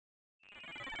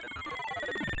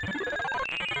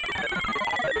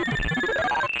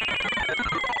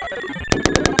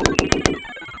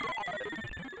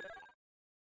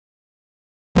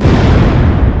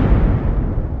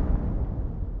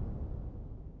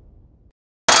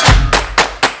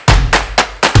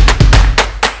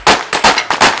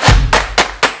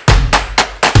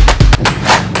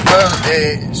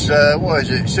It's what is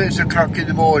it? 6 o'clock in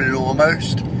the morning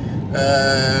almost,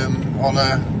 on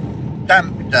a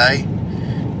damp day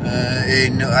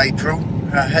in April,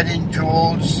 heading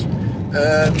towards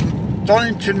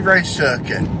Donnington race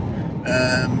circuit.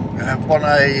 I've won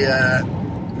a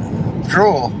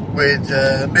draw with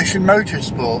Mission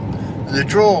Motorsport, and the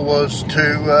draw was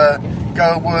to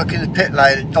go and work in the pit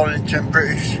lane at Donington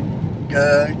British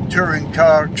Touring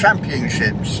Car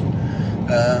Championships.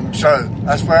 So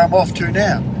that's where I'm off to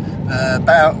now,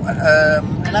 about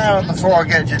an hour before I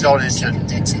get to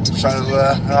Donnington. So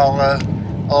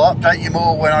I'll update you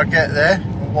more when I get there,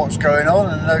 what's going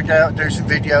on, and no doubt do some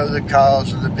video of the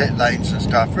cars and the pit lanes and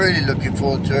stuff. Really looking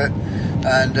forward to it,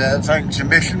 and thanks to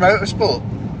Mission Motorsport.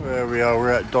 There we are,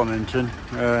 we're at Donnington,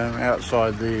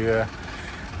 outside the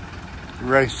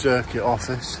race circuit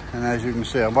office, and as you can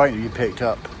see I'm waiting to be picked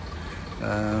up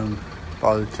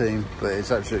by the team, but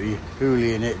it's absolutely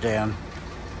hooliging it down.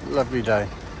 Lovely day.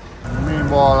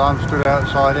 Meanwhile I'm stood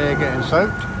outside here getting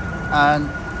soaked, and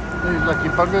these lucky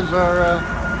buggers are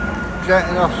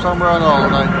jetting off somewhere on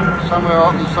holiday, somewhere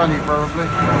hot and sunny probably.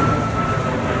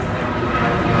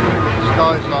 The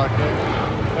sky's like it,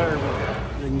 terrible.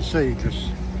 You can see just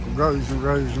rows and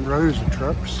rows and rows of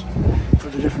trucks for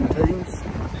the different teams.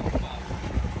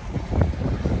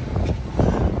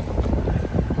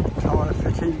 Tyre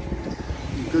fitting,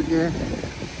 Goodyear,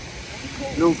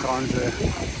 all kinds there.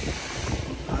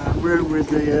 We're with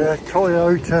the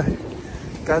Toyota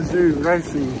Gazoo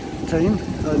racing team,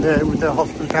 and with their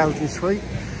hospitality suite,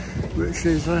 which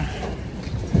is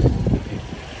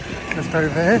just over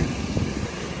here,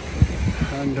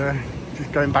 and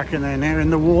just going back in there now in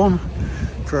the warm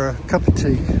for a cup of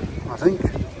tea, I think.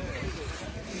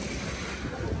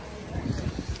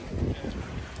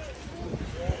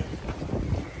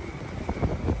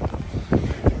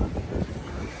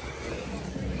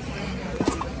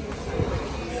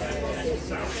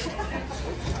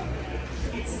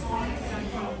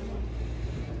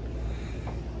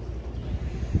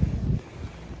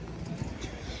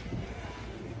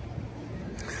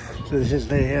 So this is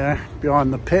the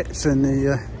behind the pits in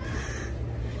the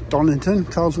Donnington,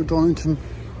 Castle Donnington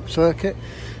circuit.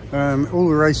 All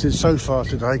the races so far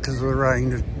today, because of the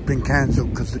rain, have been cancelled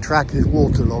because the track is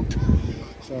waterlogged.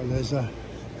 So there's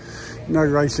no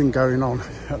racing going on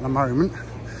at the moment.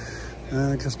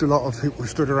 Just a lot of people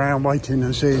stood around waiting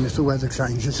and seeing if the weather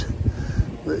changes,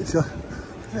 which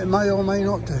it may or may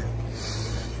not do.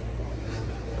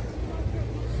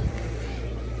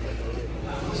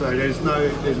 So there's no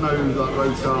like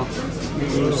road car.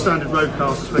 Standard road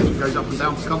car suspension goes up and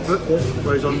down for comfort,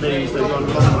 whereas on these they run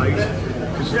long ways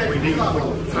because we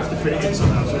have to fit it in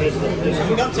somehow. So there's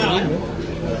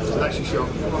so that's your shot.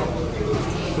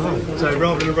 So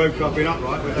rather than a road car being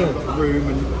upright, we've got the room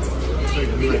and.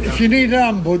 If you need an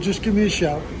amble, just give me a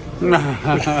shout. That's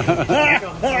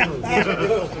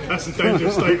a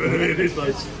dangerous statement in this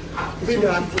place.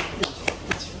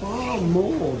 It's far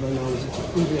more than I was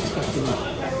expecting.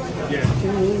 Yeah.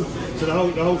 So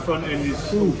the whole front end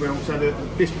is all built. So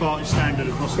this part is standard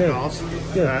across the cars,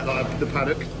 like the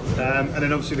paddock, and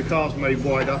then obviously the car's made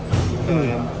wider.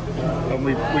 And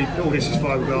we all this is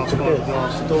fiberglass. The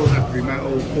doors have to be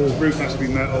metal. Roof has to be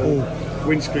metal.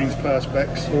 Windscreens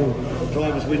perspex.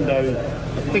 Driver's window.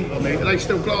 I think are they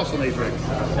still glass on these rigs?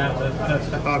 No, they're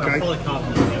perspex. Okay.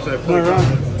 So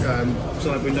polycarbonate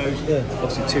side windows,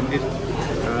 obviously tinted.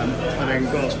 And then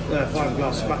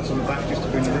fiberglass spats on the back just to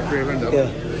bring the rear end up.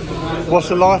 What's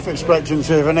the life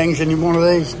expectancy of an engine in one of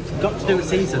these? it's got to do a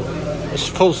season. It's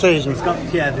full season. It's got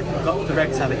they've got the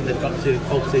regs have it. They've got to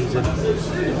full season.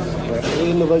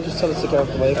 In the way, just tell us to go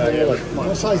away.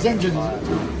 What size engine is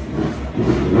it?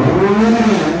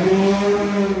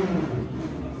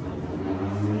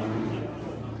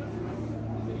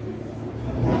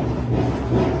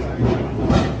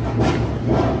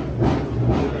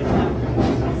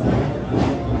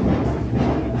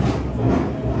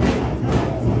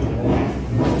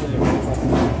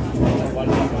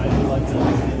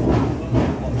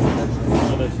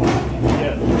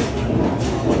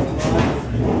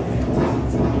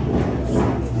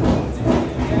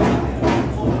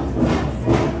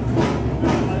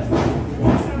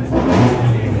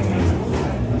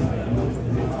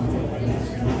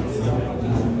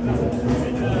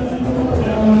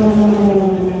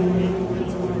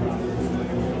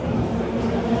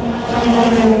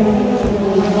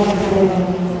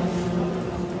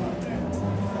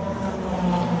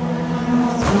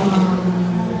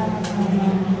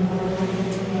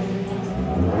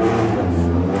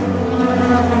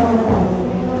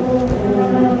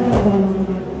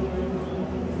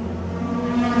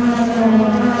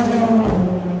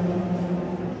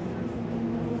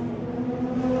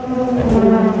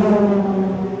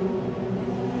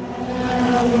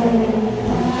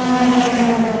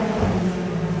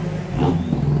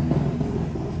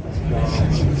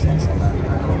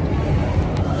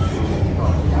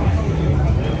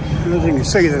 As you can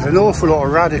see, there's an awful lot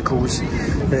of radicals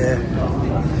there.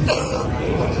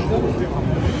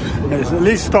 It's at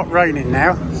least stopped raining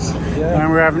now,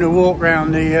 and we're having a walk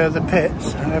around the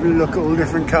pits and having a look at all the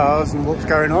different cars and what's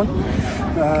going on.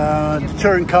 The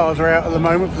touring cars are out at the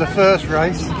moment for the first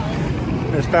race.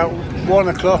 It's about 1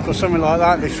 o'clock or something like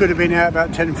that. They should have been out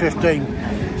about 10:15.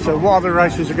 So what other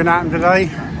races are going to happen today?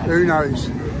 Who knows?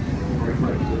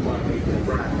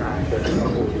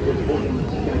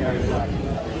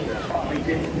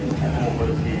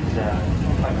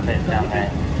 Down there,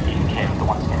 you can care the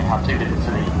ones getting how to do it to the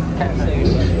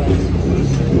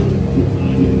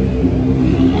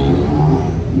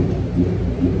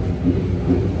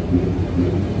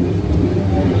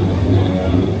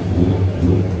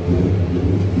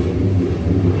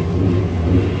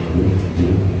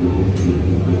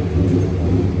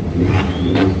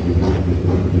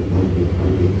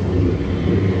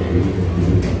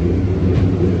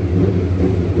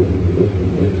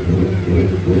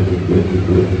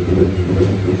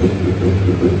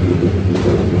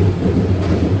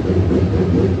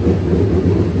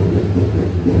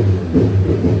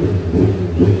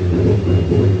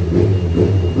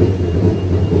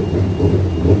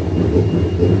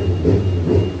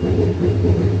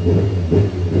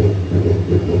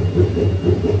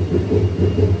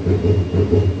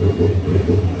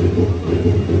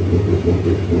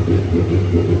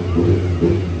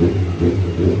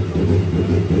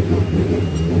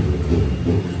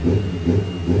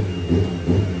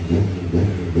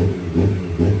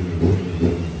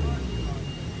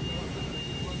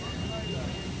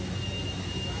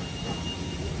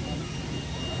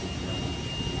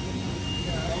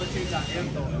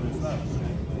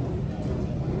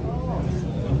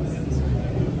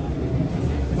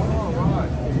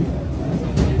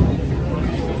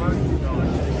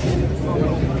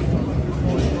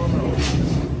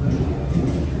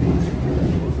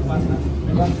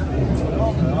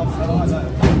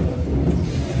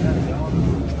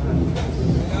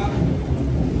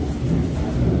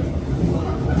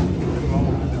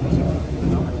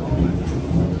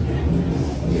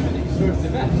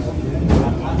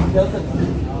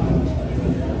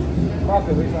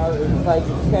Like,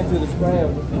 you just can't do the spray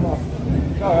over the top.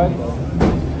 It's alright though.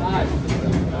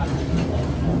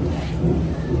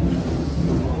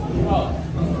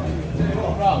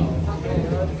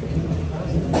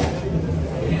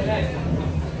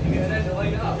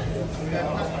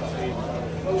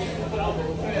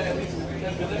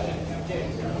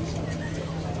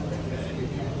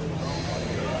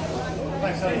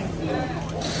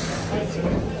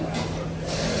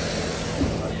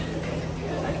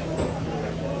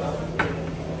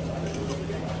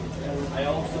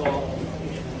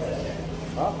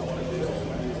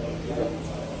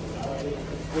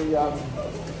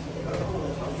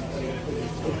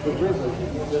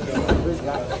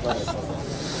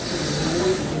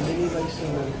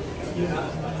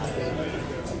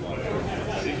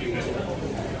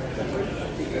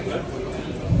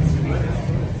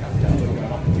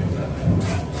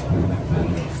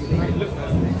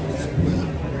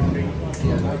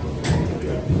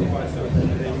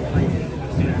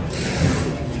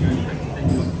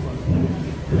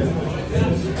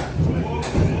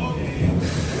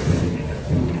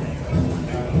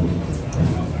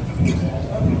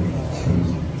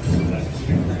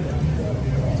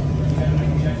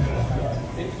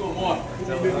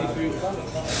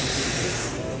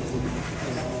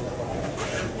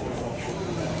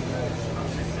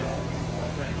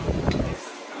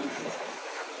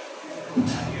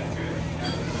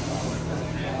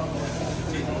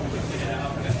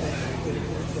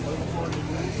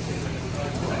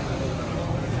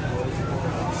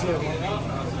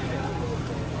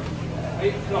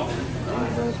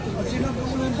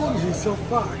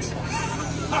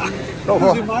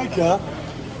 What's it make her?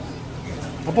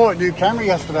 I bought a new camera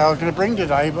yesterday. I was going to bring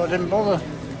today, but I didn't bother.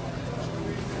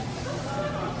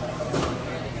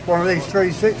 One of these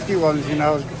 360 ones, you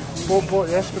know, I bought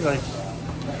yesterday.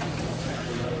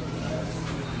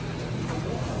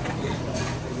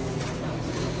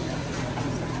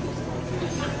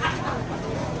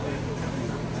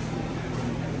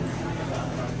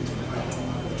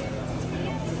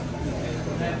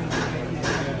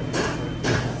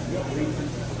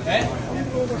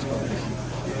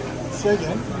 Say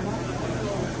again.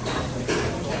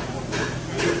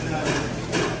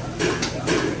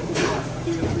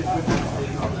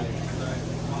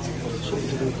 Something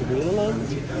to do to be alone.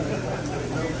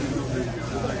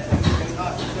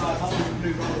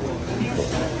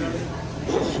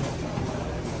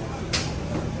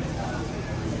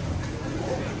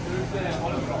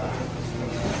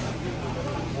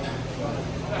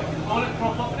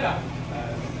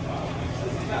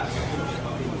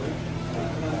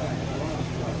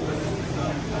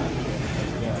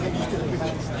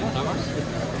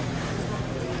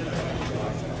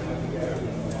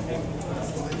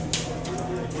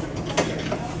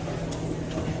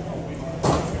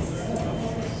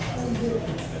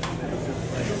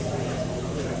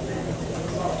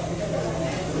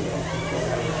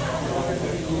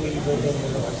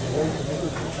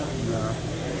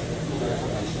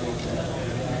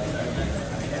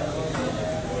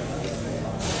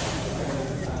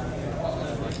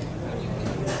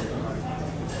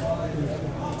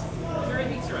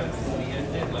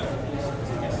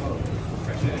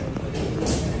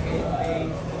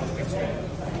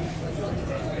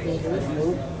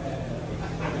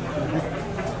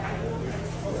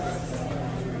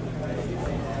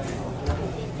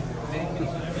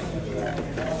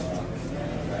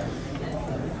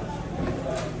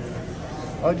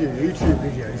 I do YouTube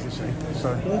videos, you see,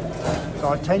 so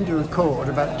I tend to record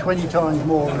about 20 times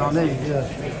more than I need.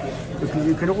 Because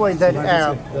you can always edit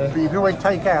out, but you can always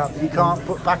take out, but you can't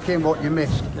put back in what you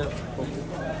missed.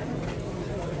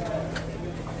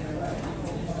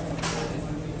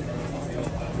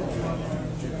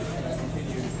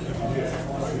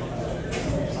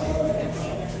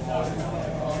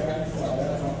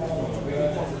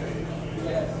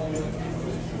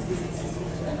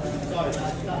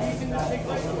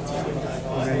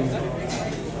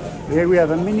 Here we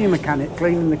have a mini mechanic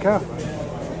cleaning the car.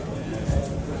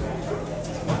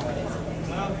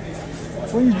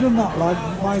 Well, you've done that, lad.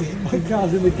 My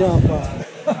car's in the car park.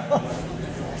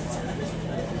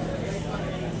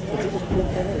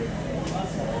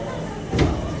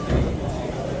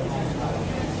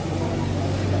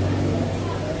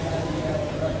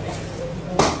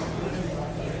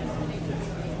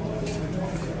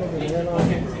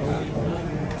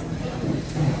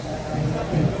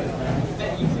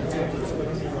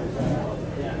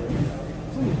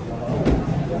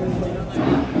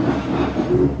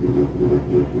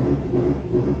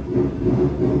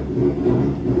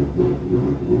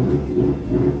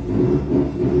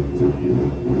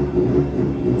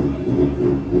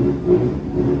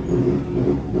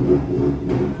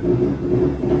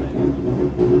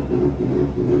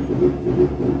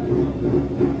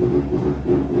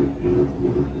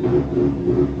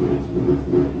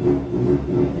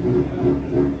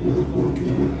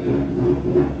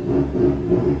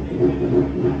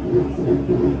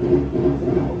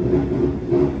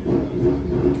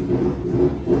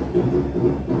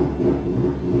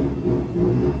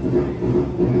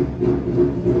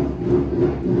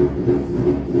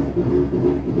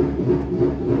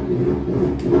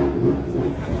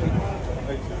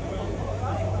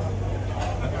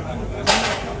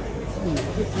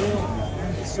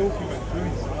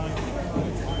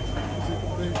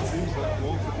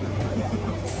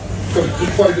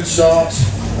 Got quite a good start.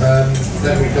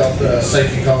 Then we got a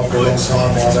safety car for a long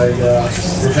time while they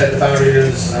repaired the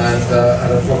barriers and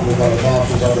had a problem with one of the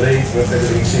marshals, I believe, but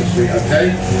everything seems to be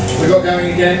okay. We got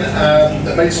going again.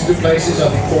 Made some good places, I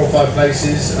think 4 or 5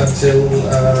 places until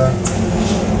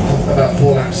about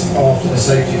 4 laps after the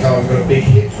safety car. We got a big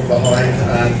hit from behind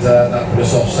and that put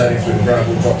us off sailing through the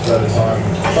gravel, dropped a load of time.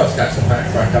 Tried to catch the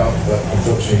pack back up, but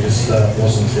unfortunately just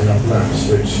wasn't enough laps,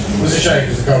 which was a shame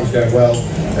because the car was going well,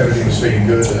 everything was feeling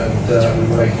good and we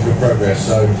were making good progress.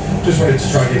 So just wanted to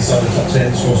try and get inside the top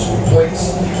 10, score some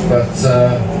points, but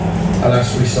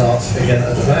alas, we start again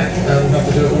at the back and have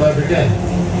to do it all over again.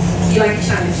 You like a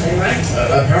challenge though, right?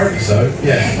 Apparently so,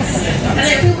 yes.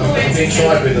 I've been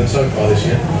tried with them so far this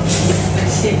year.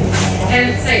 So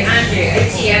Andrew,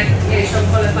 OTF, you shot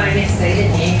qualifying yesterday,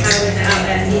 didn't you? How was it out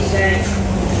there?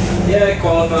 Yeah,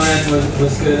 qualifying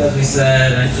was good as we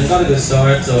said. I got a good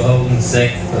start, so holding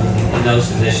 6th and in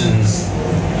those conditions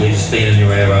you just feeling your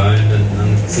way around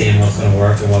and seeing what's going to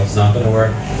work and what's not going to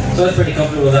work. So I was pretty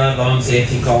comfortable with that long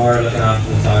safety car, looking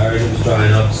after the tyres, it was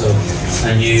drying up, so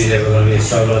I knew they were going to be a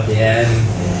struggle at the end.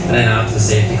 And then after the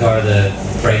safety car, the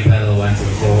brake pedal went to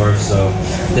the floor, so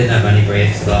didn't have any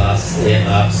brakes for the last 8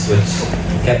 laps,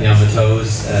 which kept me on my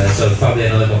toes. So probably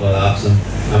another couple of laps and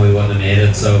we wouldn't have made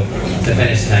it. So to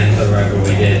finish 10th or wherever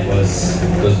we did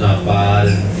was not bad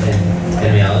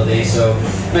in reality. So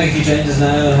make a few changes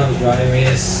now. I'll have a dry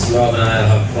race. Rob and I will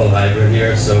have a full hybrid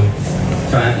here, so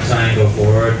try and go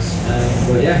forward.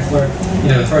 But yeah,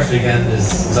 the first weekend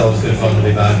is always good fun to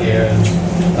be back here, and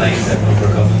thanks everyone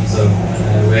for coming. So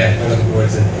we're looking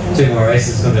forward to 2 more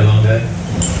races. It's going to be a long day.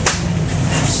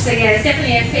 So yeah, there's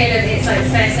definitely a feel of it's like the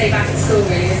first day back at school,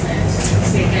 really, isn't it?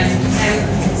 This weekend.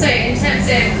 So in terms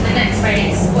of the next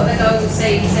race, what are the goals? So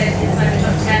you said inside the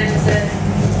top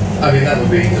 10. I mean, that would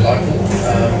be delightful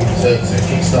to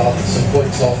kickstart some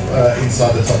points off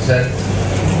inside the top 10.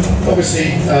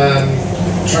 Obviously,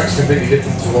 track's completely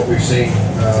different to what we've seen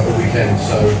all weekend,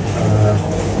 so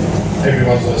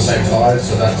everyone's on the same tyres,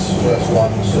 so that's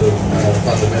one sort of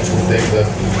fundamental thing that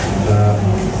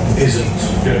isn't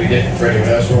going to be different for anyone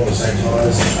else. We're on the same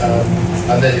tyres,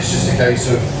 and then it's just a case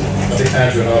of I think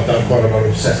Andrew and I have done quite a lot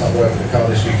of setup work for the car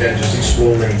this weekend, just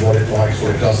exploring what it likes,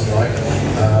 what it doesn't like.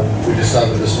 We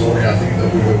discovered this morning, I think, that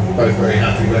we were both very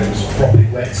happy when it was properly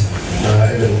wet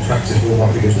in a little practice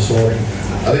warm-up we did this morning.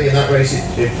 I think in that race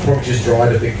it probably just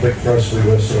dried a bit quick for us. We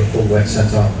were sort of full wet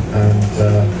setup, and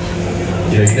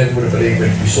you know, you never would have believed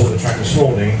when you saw the track this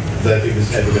morning that it was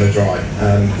ever going to dry,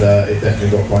 and it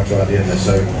definitely got quite dry at the end there.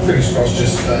 So fingers crossed,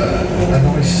 just a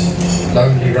nice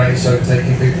lonely race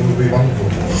overtaking people would be wonderful.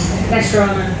 Less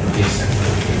drama.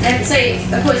 So,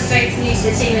 of course, both new to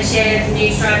the team this year,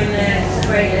 new driving the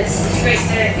Raiders. It's great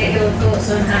to get your thoughts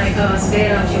on how the cars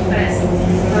feel after your first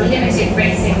limited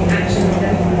racing action with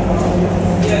them.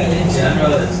 Yeah, in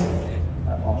general, it's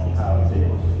Marshall Power to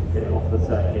get it off the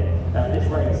circuit. This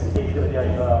race is going to be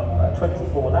over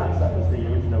 24 laps. That was the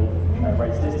original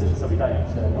race distance, so we don't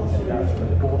obviously go to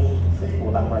the course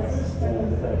for that race for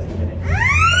 30 minutes.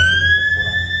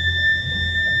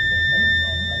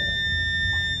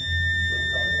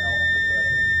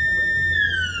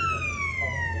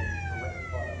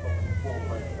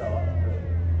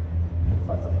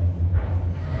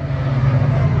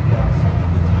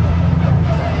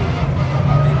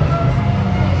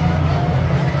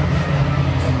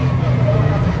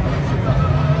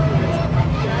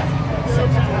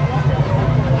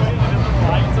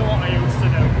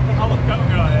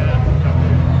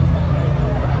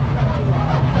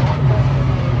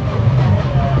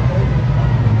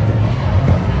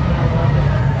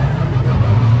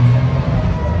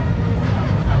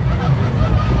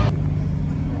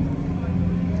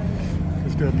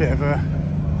 Do a bit of a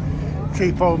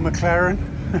cheap old McLaren.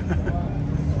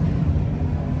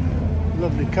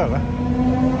 Lovely colour.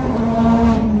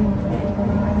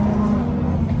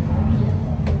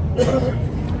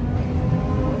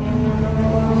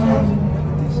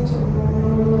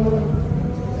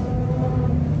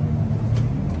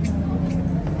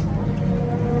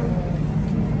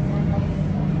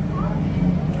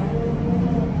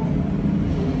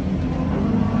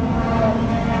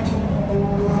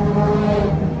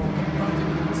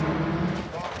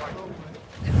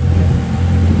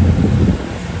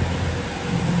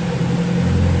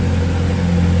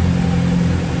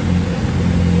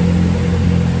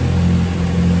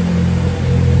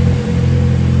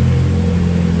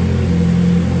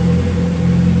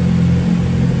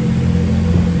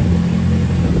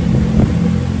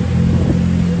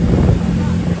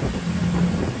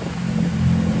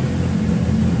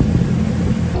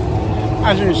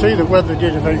 As you can see, the weather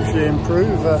did eventually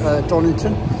improve at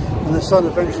Donnington, and the sun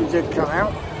eventually did come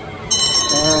out,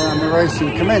 and the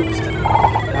racing commenced.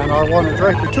 And I won a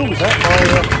Draper Tools out by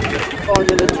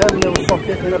finding a 10mm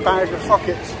socket in a bag of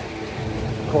sockets.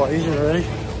 Quite easy, really.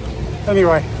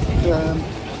 Anyway,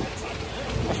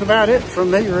 that's about it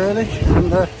from me, really,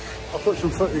 and I'll put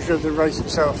some footage of the race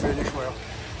itself in as well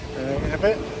in a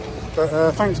bit.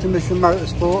 But thanks to Mission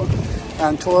Motorsport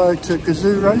and Toyota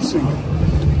Gazoo Racing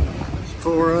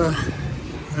for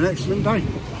an excellent day,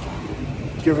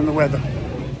 given the weather.